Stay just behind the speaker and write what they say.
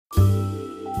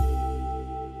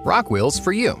Rockwills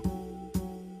for You.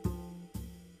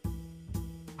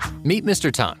 Meet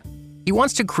Mr. Tan. He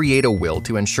wants to create a will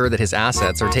to ensure that his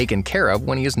assets are taken care of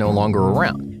when he is no longer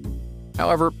around.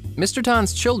 However, Mr.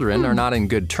 Tan's children are not in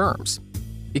good terms.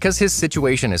 Because his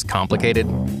situation is complicated,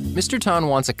 Mr. Tan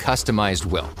wants a customized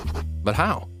will. But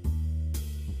how?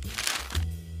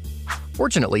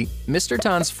 Fortunately, Mr.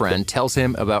 Tan's friend tells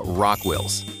him about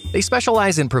Rockwills. They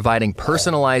specialize in providing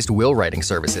personalized will writing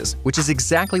services, which is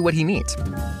exactly what he needs.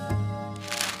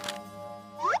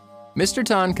 Mr.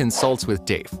 Tan consults with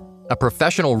Dave, a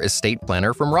professional estate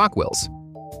planner from Rockwills.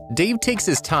 Dave takes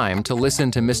his time to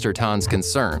listen to Mr. Tan's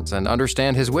concerns and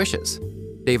understand his wishes.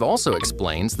 Dave also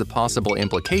explains the possible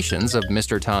implications of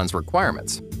Mr. Tan's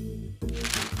requirements.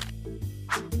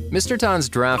 Mr. Tan's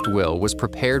draft will was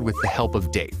prepared with the help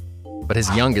of Dave, but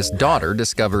his youngest daughter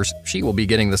discovers she will be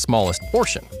getting the smallest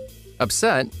portion.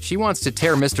 Upset, she wants to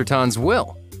tear Mr. Tan's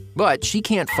will, but she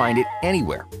can't find it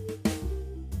anywhere.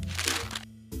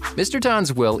 Mr.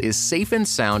 Tan's will is safe and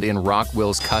sound in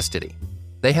Rockwill's custody.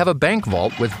 They have a bank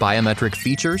vault with biometric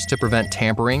features to prevent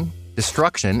tampering,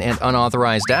 destruction, and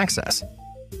unauthorized access.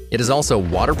 It is also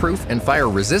waterproof and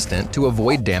fire-resistant to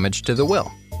avoid damage to the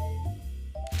will.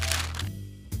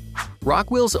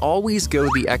 Rockwills always go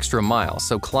the extra mile,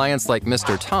 so clients like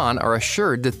Mr. Tan are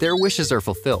assured that their wishes are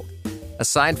fulfilled.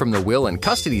 Aside from the will and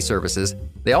custody services,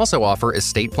 they also offer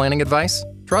estate planning advice,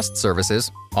 trust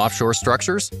services, offshore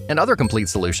structures, and other complete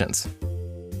solutions.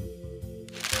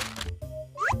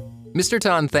 Mr.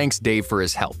 Tan thanks Dave for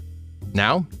his help.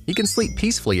 Now, he can sleep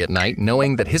peacefully at night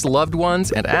knowing that his loved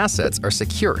ones and assets are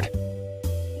secured.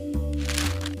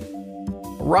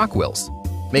 Rockwills,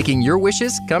 making your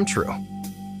wishes come true.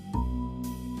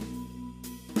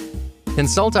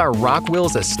 Consult our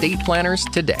Rockwills estate planners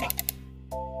today.